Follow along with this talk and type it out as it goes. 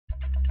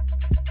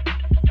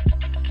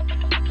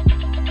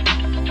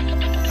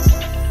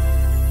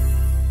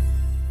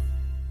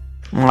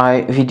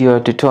My video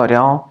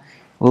tutorial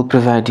will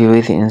provide you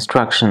with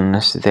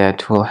instructions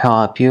that will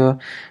help you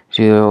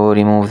to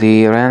remove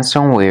the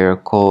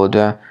ransomware called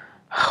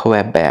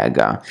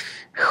HWABAG.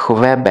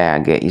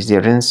 HWABAG is the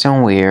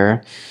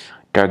ransomware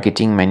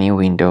targeting many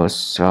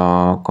Windows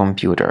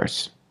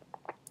computers.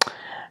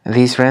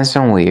 This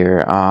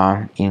ransomware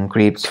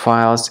encrypts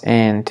files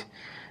and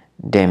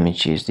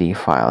damages the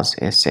files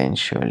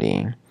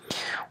essentially.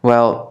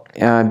 Well,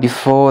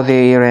 before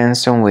the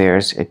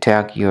ransomware's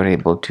attack, you're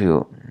able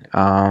to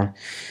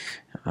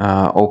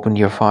open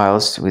your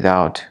files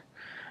without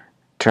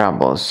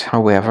troubles.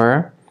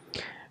 However,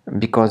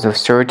 because of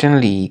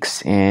certain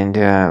leaks and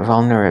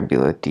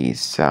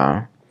vulnerabilities,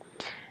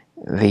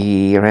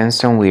 the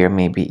ransomware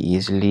may be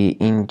easily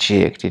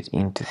injected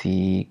into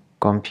the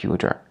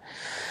computer.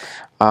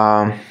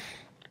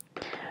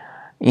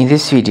 In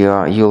this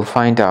video, you'll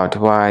find out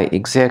why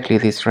exactly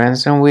this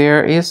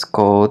ransomware is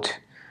called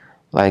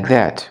like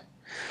that.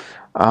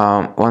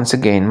 Once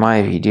again,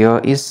 my video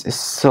is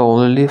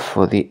solely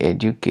for the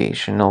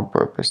educational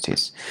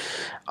purposes.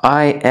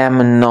 I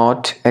am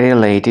not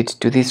related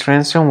to this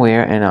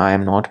ransomware and I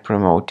am not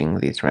promoting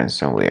this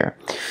ransomware.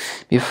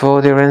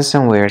 Before the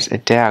ransomware's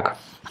attack,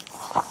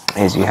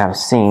 as you have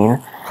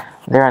seen,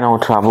 there are no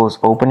troubles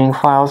opening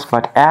files,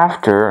 but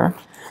after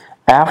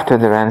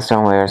the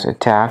ransomware's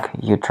attack,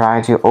 you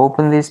try to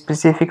open this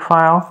specific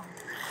file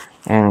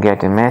and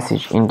get a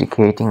message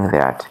indicating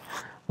that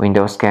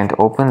Windows can't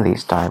open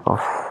this type of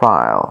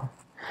file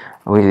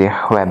with the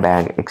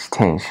HWABAG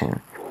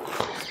extension.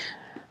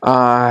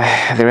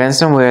 The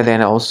ransomware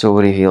then also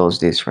reveals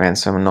this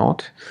ransom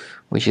note,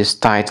 which is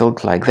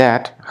titled like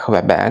that,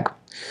 HWABAG.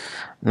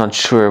 Not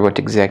sure what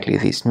exactly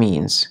this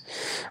means,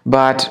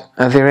 but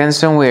the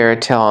ransomware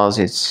tells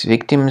its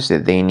victims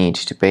that they need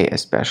to pay a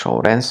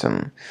special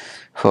ransom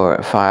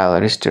for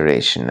file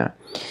restoration.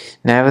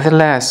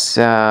 Nevertheless,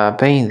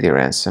 paying the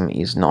ransom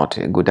is not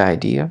a good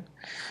idea.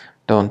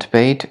 Don't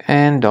pay it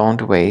and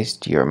don't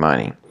waste your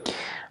money.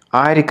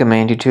 I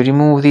recommend you to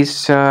remove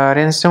this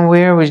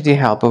ransomware with the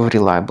help of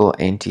reliable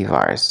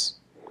antivirus,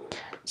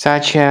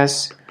 such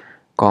as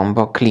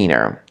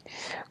Cleaner.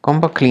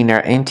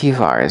 Cleaner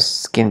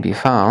Antivirus can be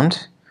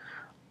found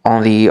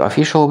on the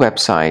official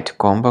website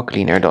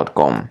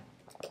cleaner.com.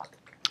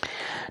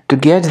 To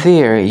get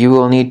there, you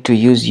will need to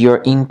use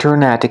your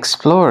Internet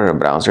Explorer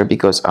browser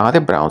because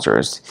other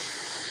browsers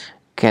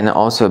can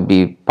also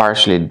be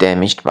partially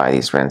damaged by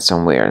this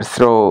ransomware.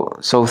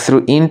 So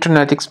through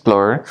Internet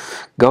Explorer,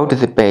 go to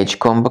the page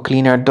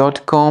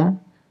cleaner.com,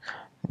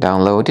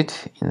 download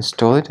it,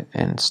 install it,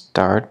 and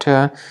start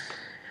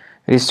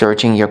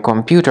researching your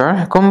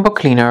computer.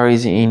 Cleaner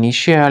is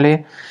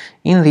initially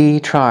in the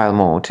trial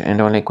mode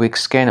and only quick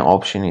scan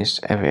option is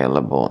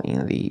available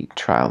in the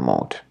trial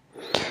mode.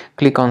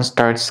 Click on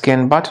Start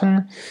Scan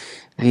button.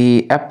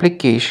 The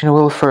application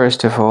will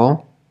first of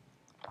all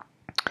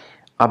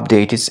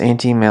update its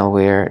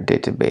anti-malware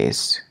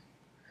database.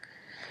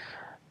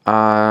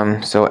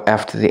 So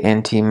after the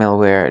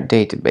anti-malware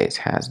database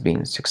has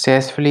been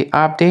successfully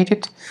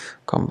updated,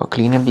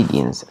 Cleaner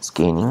begins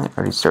scanning,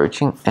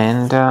 researching,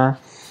 and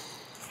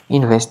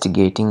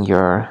investigating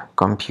your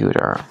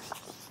computer.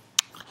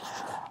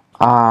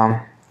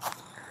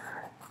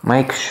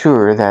 Make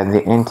sure that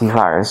the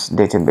antivirus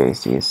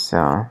database is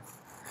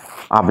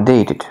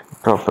updated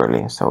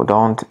properly, so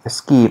don't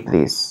skip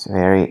this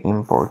very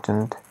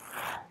important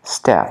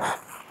step.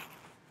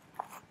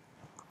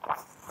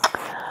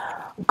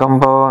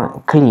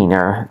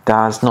 Cleaner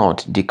does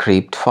not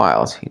decrypt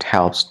files. It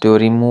helps to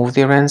remove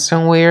the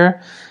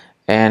ransomware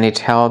and it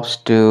helps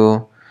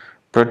to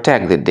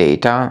protect the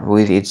data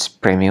with its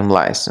premium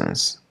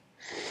license.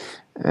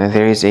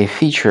 There is a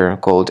feature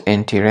called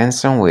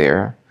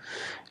anti-ransomware,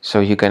 so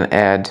you can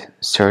add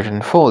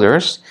certain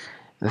folders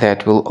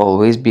that will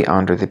always be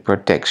under the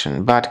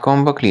protection, but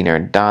Cleaner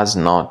does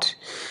not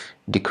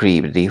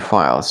decrypt the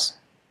files.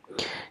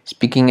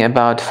 Speaking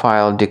about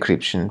file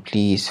decryption,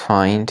 please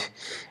find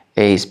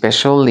a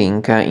special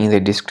link in the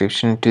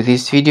description to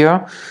this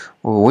video,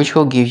 which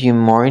will give you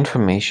more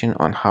information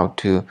on how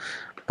to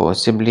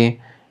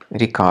possibly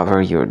recover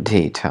your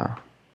data.